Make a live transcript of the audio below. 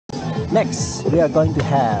Next, we are going to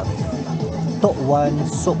have Tok Wan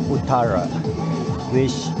Sup Utara,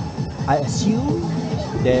 which I assume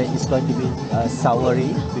there is going to be soury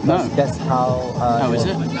because that's how. Oh, is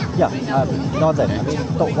it? Yeah, northern. I mean,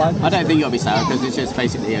 Tok Wan. I don't think it'll be sour because it's just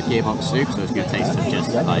basically a gearbox soup, so it's going to taste of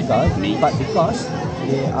just like meat. But because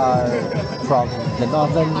they are from the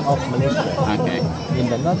northern of Malaysia. Okay. In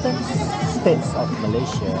the northern states of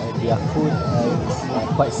Malaysia, their food is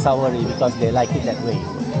quite soury because they like it that way.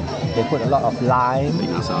 They put a lot of lime. I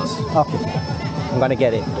think that's ours. Okay, I'm gonna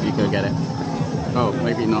get it. You could get it. Oh,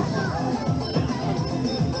 maybe not.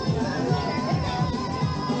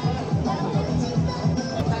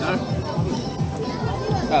 No?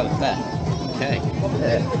 Oh, there. Okay.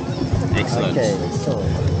 Yeah. Excellent. Okay, so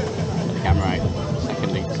Camera out.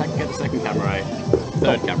 Get the second camera out.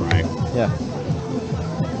 Third camera out. yeah.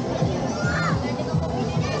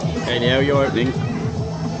 Okay, Leo, you're opening.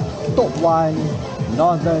 Tok Wan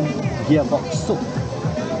Northern Gearbox Soup.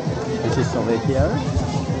 This is over here.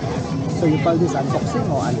 So you call this unboxing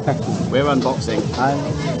or unpacking? We're unboxing.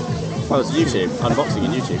 Well, it's YouTube. Unboxing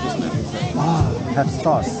in YouTube, isn't it? Ah, have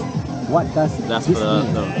straws. What does That's this for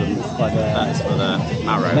mean? that's for the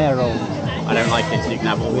marrow. Marrow. I don't like it, so you can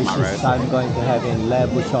have all the Which marrow. is I'm going to have in Le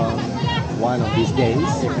Bouchon one of these days.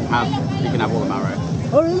 You can have all the marrow.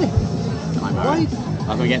 Oh really? My marrow. Why?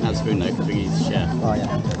 I'm gonna get that spoon though because we need to share. Oh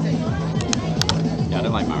yeah. Yeah, I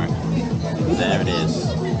don't like marrow. There it is.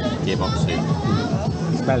 Gearbox soup.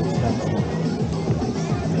 Smell it.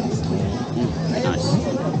 Nice.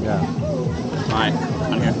 Yeah. Right,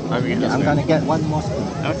 I'm gonna get one more spoon.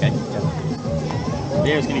 Okay. Yeah.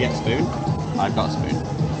 Leo's gonna get a spoon. I've got a spoon.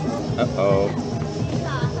 Uh-oh.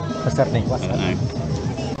 What's happening? What's I don't happening? know.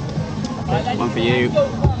 One for you,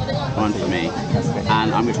 one for me. That's great.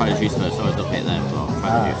 And I'm gonna try the juice first, so I'll look at it there as well.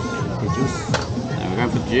 Try The juice. Then we're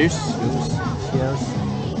going for the juice. Cheers.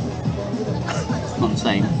 It's not the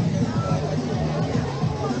same.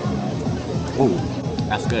 Oh,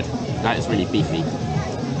 that's good. That is really beefy.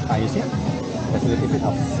 Ah, you see? There's a little bit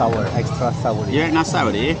of sour, extra sour. You don't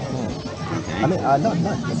sour, do you? I Okay. mean, not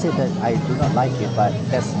to say that I do not like it, but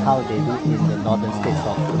that's how they do it in the northern states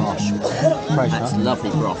of Gosh, fresh. that's Huh? lovely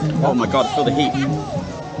broth. Oh my god, feel the heat. Feel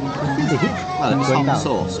the heat? Well, it's Going hot down.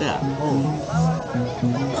 sauce, yeah.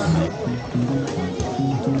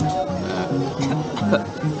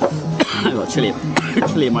 I've got chili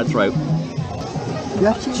in my throat. You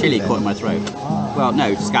have Chili there? caught in my throat. Ah. Well,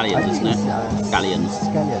 no, scallions, isn't it? Scallions.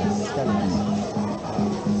 Scallions. Scallions.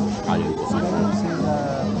 Scallions in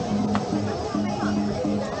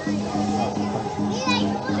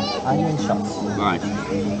onion shots. Right.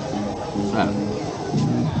 So,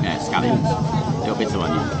 yeah, scallions. Little bits of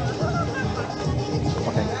onion.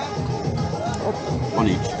 Okay. One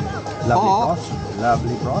each. Lovely Oh. broth.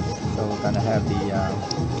 Lovely broth. So we're gonna have the.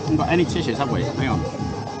 Haven't got any tissues, have we? Hang on.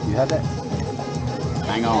 You have that?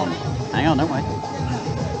 Hang on. Hang on, don't wait.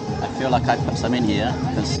 I feel like I put some in here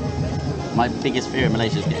because my biggest fear in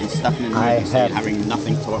Malaysia is getting stuck in an I emergency and have having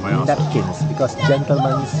nothing to wipe my arse. Napkins, because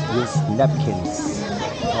gentlemen use napkins.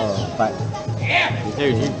 Oh, but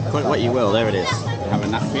Dude, you call it what you will, there it is. You have a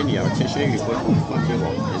napkin, you have a tissue, you put it on what you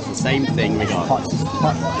want. It's the same thing we got. hot.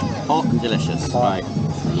 Hot and delicious. Hot. Right.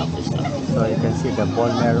 Lovely stuff. So you can see the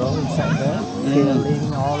bone marrow inside there,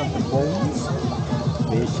 filling all of the bones,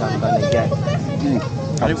 which I'm gonna get.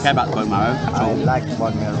 I don't care about the bone marrow at I all. like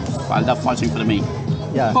bone marrow. But I love fighting for the meat.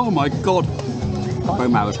 Yeah. Oh my god!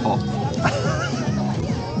 Bone marrow's hot.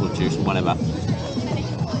 Or juice, whatever.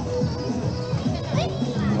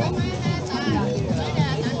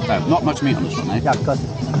 So, not much meat on this one, eh? Yeah, because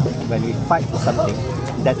when we fight for something,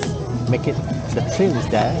 that's make it, the thrill is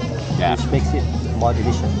there, Yeah. which makes it more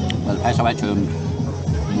delicious. Well, as I went to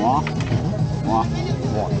moi.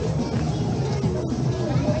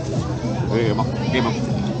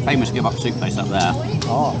 Famous gearbox soup place up there.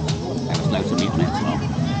 Oh, There was loads of meat on it as well.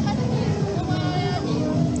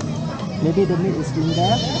 maybe the meat is in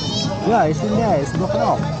there. Yeah, it's in there. It's broken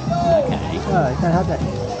off. Okay. Yeah, you can have that.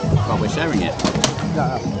 Well, we're sharing it.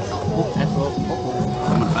 Yeah.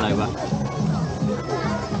 Someone fell over.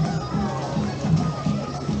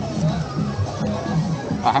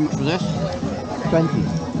 How much was this? 20.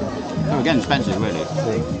 Oh, again, expensive, really.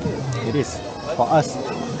 It is for us.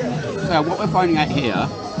 So what we're finding out here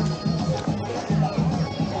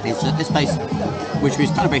is that this place, which is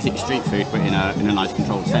kind of basic street food but in a nice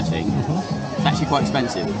controlled setting, it's actually quite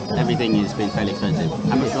expensive. Everything has been fairly expensive.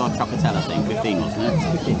 How much was our chocolate thing? 15, wasn't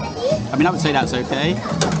it? 15. I mean, I would say that's okay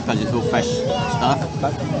because it's all fresh stuff.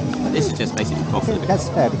 But this is just basically coffee. Okay, that's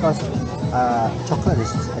fair because chocolate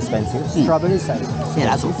is expensive. Strawberries are expensive. Yeah,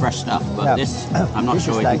 that's all fresh stuff. But Yeah. this, I'm not This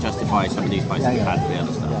sure is we like- can justify some of these prices we've had for the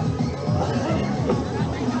other stuff. Yeah.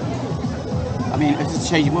 I mean, it's a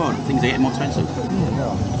changing world. Things are getting more expensive.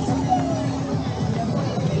 No.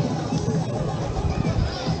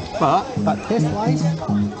 But taste-wise,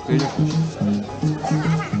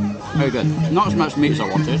 very good. Not as much meat as I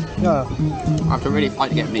wanted. yeah. I have to really fight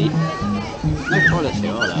to get meat. No toilets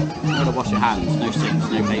here, are there? You gotta wash your hands, no sinks,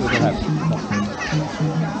 no We places. don't have.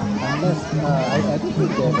 Unless, I don't think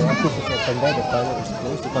the office is open there, the toilet is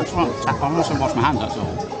closed because I want to wash my hands, that's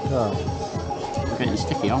all. yeah. We're getting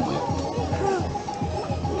sticky, aren't we?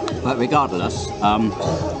 But regardless,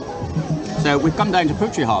 so we've come down to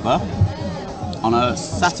Puteri Harbour on a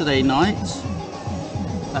Saturday night. Is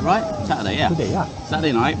that right? Saturday, yeah. Today, yeah.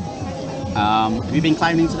 Saturday night. Have you been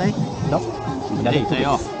clowning today? No. Day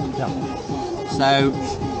off. Yeah. So,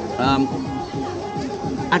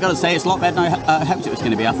 I gotta say, it's a lot better than I hoped it was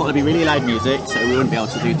going to be. I thought there'd be really loud music, so we wouldn't be able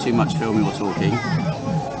to do too much filming or talking.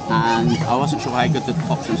 And I wasn't sure how good the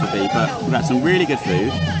options would be, but we've had some really good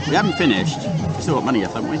food. We haven't finished. We've still got money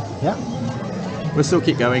left, haven't we? Yeah. We'll still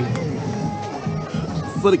keep going.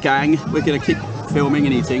 For the gang, we're going to keep filming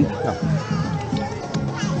and eating. Yeah.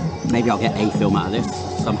 Maybe I'll get a film out of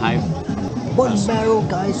this somehow. Bone marrow,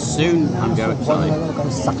 guys. Soon I'm going. Bone Sorry. marrow,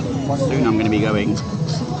 guys. Suck it. Soon I'm going to be going.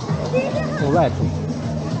 Alright.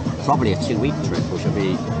 Probably a 2-week trip, which will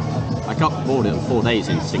be. I got bored of 4 days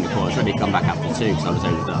in Singapore. I was ready to come back after 2 because I was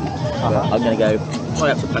overdone. I'm going to go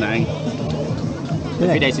right up to Penang.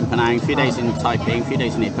 A few days in Penang, a few days in Taipei, a few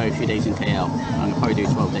days in Ipoh, a few days in KL. I'm going to probably do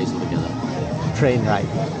 12 days altogether. Train ride.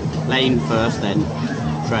 Plane first, then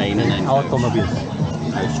train, and then Automobiles.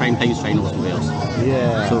 train, planes, train, automobiles.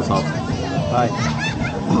 Yeah. Sort of. Right.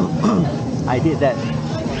 I did that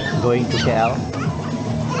going to KL.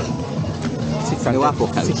 600, Go up or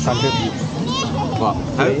coach? 600 views. What?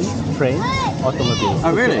 Coach? Train, automobile.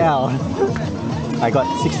 Oh, really? KL. I got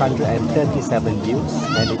 637 views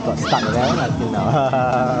and it got stuck there until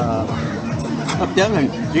now. Look, the other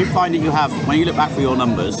thing, do you find that you have, when you look back for your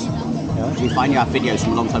numbers, Yeah. do you find you have videos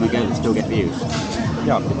from a long time ago that still get views?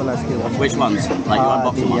 Yeah, people are still watching. Which ones? Like you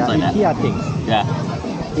unboxing the ones, I bet. IKEA things. Yeah.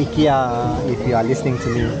 IKEA, if you are listening to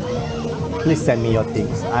me, please send me your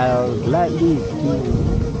things. I'll gladly do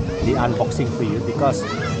the unboxing for you because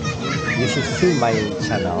you should see my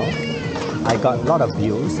channel. I got a lot of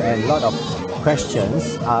views and a lot of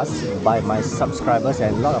questions asked by my subscribers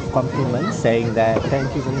and a lot of compliments saying that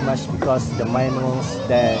thank you very much because the manuals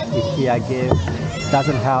that IKEA gave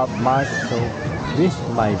doesn't help much. So with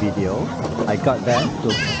my video, I got them to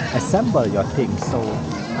assemble your things. So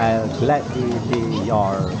I'll gladly be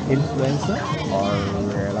your influencer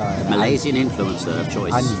or Malaysian influencer of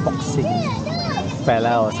choice. unboxing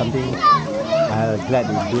fella or something. I'll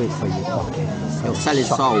gladly do it for you. Okay. You'll sell his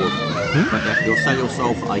soul. But you'll sell your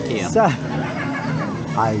soul for IKEA. So,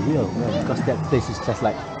 I will, because that place is just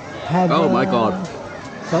like heaven. Oh my god.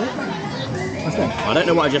 Sorry? What's that? I don't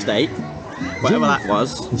know what I just ate. Whatever that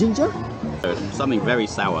was. Ginger? Something very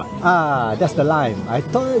sour. Ah, that's the lime. I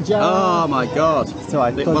told you. Oh my god. So I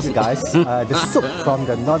It told you wasn't- guys, the soup from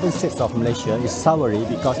the northern states of Malaysia is soury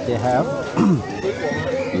because they have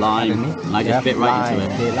Lime. And I they just have bit right lime.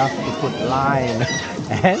 into it. They love to put lime.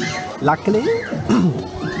 And luckily,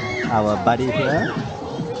 our buddy here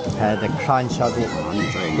had the crunch of it I'm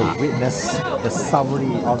enjoying to that. witness the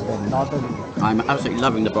soury of the northern. I'm absolutely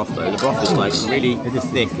loving the broth though. The broth is like really It is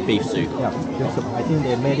thick beef soup. Yeah, beef soup. I think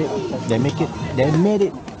they made it. They made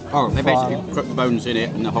it. Oh, they basically from- cooked the bones in it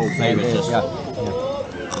and the whole thing was just yeah.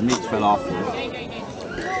 the meat fell off.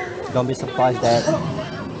 Don't be surprised that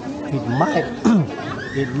it might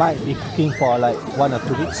it might be cooking for like 1 or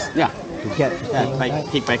 2 weeks Yeah. to get Yeah, things right.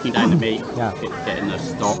 keep breaking down the meat, Yeah. getting the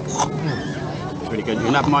stock. It's really good. You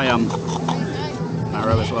can have my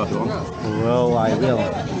marrow as well if you want. Well, I will.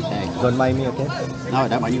 Okay. Don't mind me, okay? No, I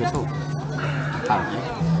don't mind you at all. Apparently.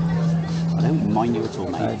 I don't mind you at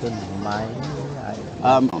all, I mate. don't mind.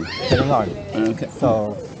 Carrying on. Okay.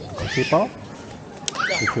 So, people,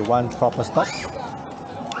 if you want proper stocks,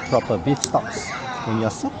 proper beef stocks in your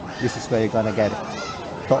soup, this is where you're gonna get it.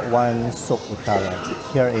 Tok Wan Sup Utara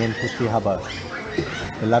here in Puteri Harbour.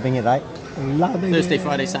 You're loving it, right? Loving Thursday, it.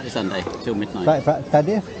 Friday, Saturday, Sunday till midnight.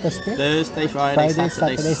 Thursday, Thursday, Friday,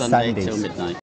 Saturday, Sunday till midnight.